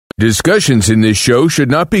Discussions in this show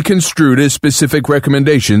should not be construed as specific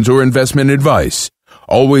recommendations or investment advice.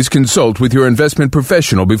 Always consult with your investment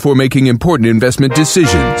professional before making important investment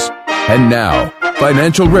decisions. And now,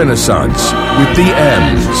 Financial Renaissance with the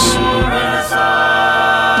M's.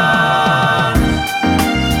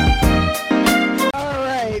 All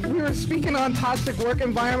right, we were speaking on toxic work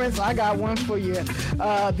environments. I got one for you.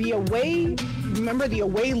 Remember the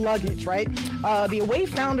Away luggage, right? The Away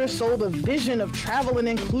founders sold a vision of travel and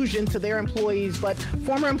inclusion to their employees, but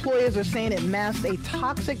former employers are saying it masked a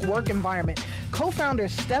toxic work environment. Co-founder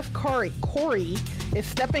Steph Corey is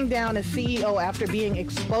stepping down as CEO after being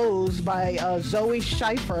exposed by Zoe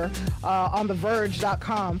Schiffer on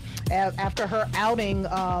TheVerge.com after her outing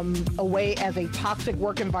Away as a toxic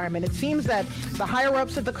work environment. It seems that the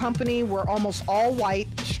higher-ups at the company were almost all white,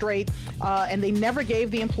 straight, and they never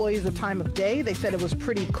gave the employees the time of day. They said it was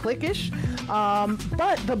pretty cliquish.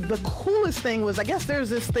 But the coolest thing was, I guess there's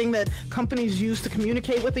this thing that companies use to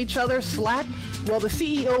communicate with each other, Slack. Well, the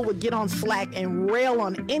CEO would get on Slack and rail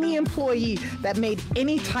on any employee that made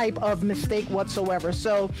any type of mistake whatsoever.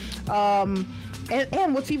 So,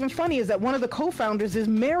 and what's even funny is that one of the co-founders is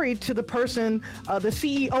married to the person, the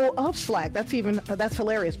CEO of Slack. That's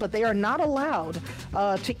hilarious. But they are not allowed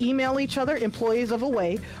to email each other. Employees of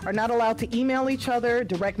Away are not allowed to email each other,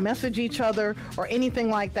 direct message each other, or anything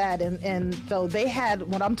like that. And so they had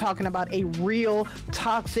what I'm talking about, a real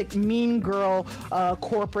toxic, mean girl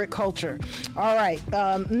corporate culture. All right.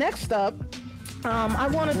 Next up, I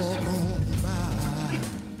wanted to...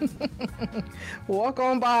 Walk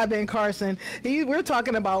on by, Ben Carson. We're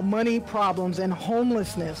talking about money problems and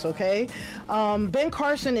homelessness, okay? Ben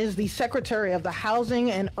Carson is the Secretary of the Housing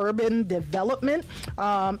and Urban Development,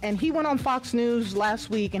 and he went on Fox News last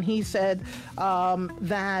week and he said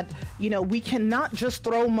that, we cannot just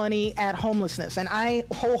throw money at homelessness, and I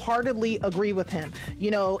wholeheartedly agree with him.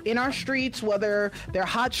 In our streets, whether they're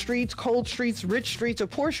hot streets, cold streets, rich streets, or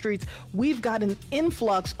poor streets, we've got an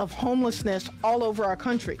influx of homelessness all over our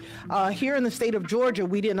country. Here in the state of Georgia,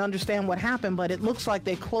 we didn't understand what happened, but it looks like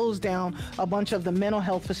they closed down a bunch of the mental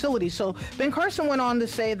health facilities. So Ben Carson went on to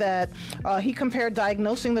say that he compared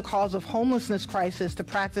diagnosing the cause of homelessness crisis to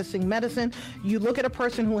practicing medicine. You look at a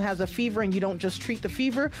person who has a fever and you don't just treat the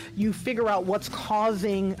fever, you figure out what's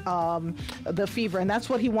causing the fever. And that's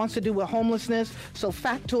what he wants to do with homelessness. So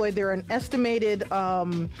factoid, there are an estimated,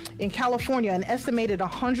 in California, an estimated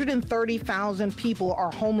 130,000 people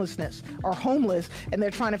are homeless, and they're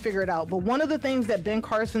trying to figure it out. But one of the things that Ben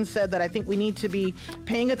Carson said that I think we need to be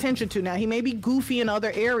paying attention to now, he may be goofy in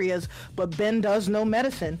other areas, but Ben does know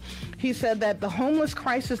medicine. He said that the homeless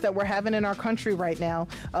crisis that we're having in our country right now,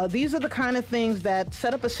 these are the kind of things that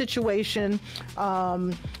set up a situation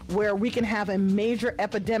where we can have a major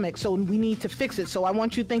epidemic. So we need to fix it. So I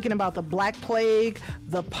want you thinking about the Black Plague,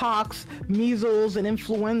 the pox, measles, and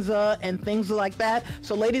influenza, and things like that.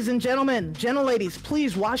 So ladies and gentlemen, gentle ladies,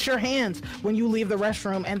 please wash your hands when you leave the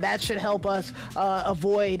restroom, and that should help us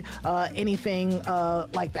avoid anything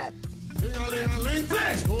like that.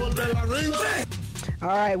 All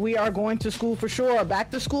right, we are going to school for sure.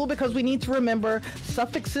 Back to school, because we need to remember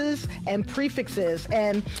suffixes and prefixes.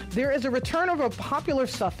 And there is a return of a popular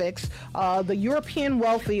suffix. The European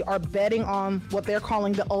wealthy are betting on what they're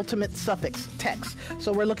calling the ultimate suffix, techs.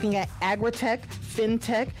 So we're looking at agritech,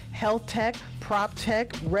 fintech, health tech, prop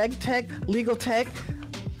tech, reg tech, legal tech,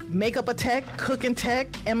 makeup a tech, cooking tech,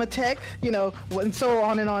 Emma tech, and so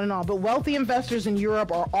on and on and on. But wealthy investors in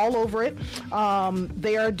Europe are all over it.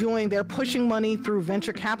 They're pushing money through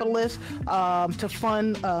venture capitalists to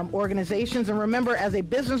fund organizations. And remember, as a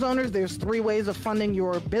business owner, there's three ways of funding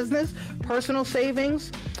your business: personal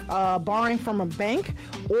savings, borrowing from a bank,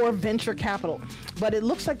 or venture capital. But it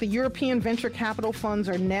looks like the European venture capital funds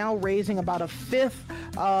are now raising about a fifth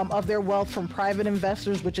of their wealth from private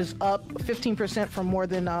investors, which is up 15% from more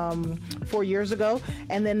than 4 years ago.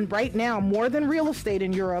 And then right now, more than real estate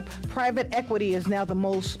in Europe, private equity is now the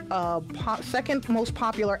second most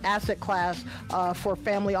popular asset class for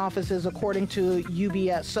family offices, according to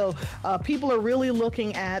UBS. So people are really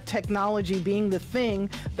looking at technology being the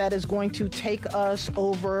thing that is going to take us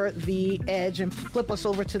over the edge and flip us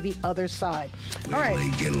over to the other side. All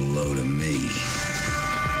right. Get a load of me.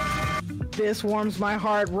 This warms my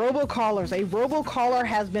heart. Robocallers. A robocaller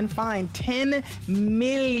has been fined $10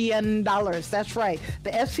 million. That's right. The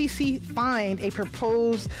FCC fined a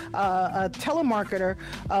proposed telemarketer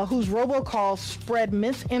whose robocall spread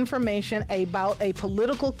misinformation about a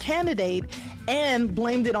political candidate and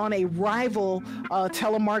blamed it on a rival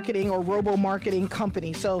telemarketing or robo-marketing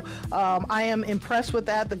company. So I am impressed with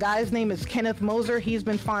that. The guy's name is Kenneth Moser. He's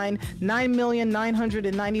been fined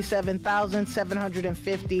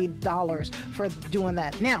 $9,997,750 for doing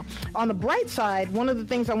that. Now, on the bright side, one of the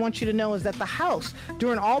things I want you to know is that the House,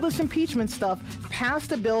 during all this impeachment stuff,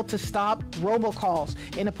 passed a bill to stop robocalls.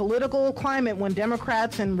 In a political climate when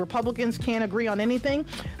Democrats and Republicans can't agree on anything,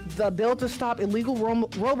 the bill to stop illegal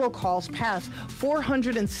robocalls passed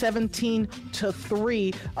 417 to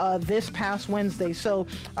 3 this past Wednesday. So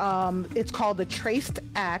it's called the Traced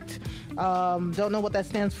Act. Don't know what that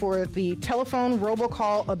stands for. The Telephone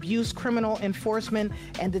Robocall Abuse Criminal Enforcement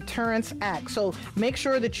and Deterrence Act. So make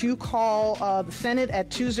sure that you call the Senate at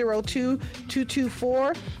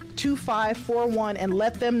 202-224-2541 and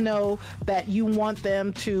let them know that you want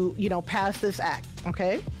them to, pass this act.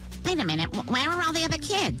 Okay? Wait a minute, where are all the other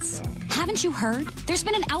kids? Haven't you heard? There's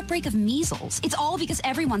been an outbreak of measles. It's all because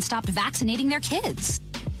everyone stopped vaccinating their kids.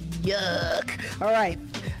 Yuck. All right.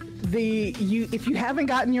 If you haven't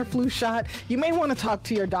gotten your flu shot, you may want to talk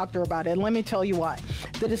to your doctor about it. And let me tell you why.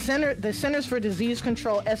 The Centers for Disease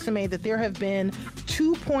Control estimate that there have been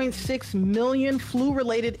 2.6 million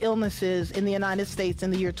flu-related illnesses in the United States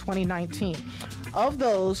in the year 2019. Of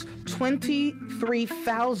those,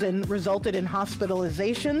 23,000 resulted in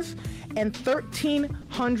hospitalizations, and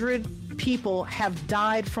 1,300 people have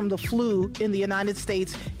died from the flu in the United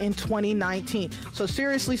States in 2019. So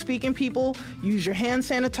seriously speaking, people, use your hand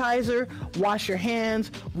sanitizer, wash your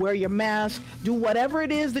hands, wear your mask, do whatever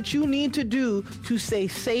it is that you need to do to stay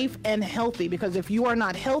safe and healthy, because if you are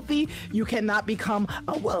not healthy, you cannot become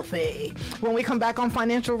a wealthy. When we come back on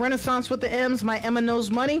Financial Renaissance with the M's, my Emma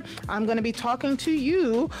Knows Money, I'm going to be talking to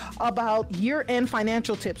you about year-end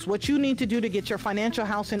financial tips, what you need to do to get your financial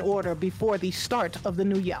house in order before the start of the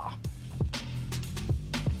new year.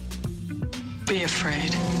 Be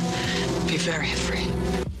afraid. Be very afraid.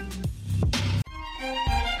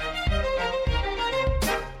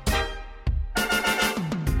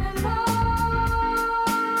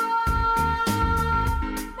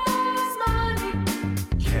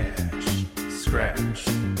 Cash, scratch,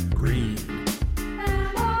 greed.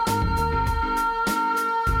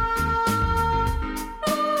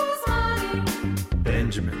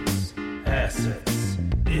 Benjamin's assets.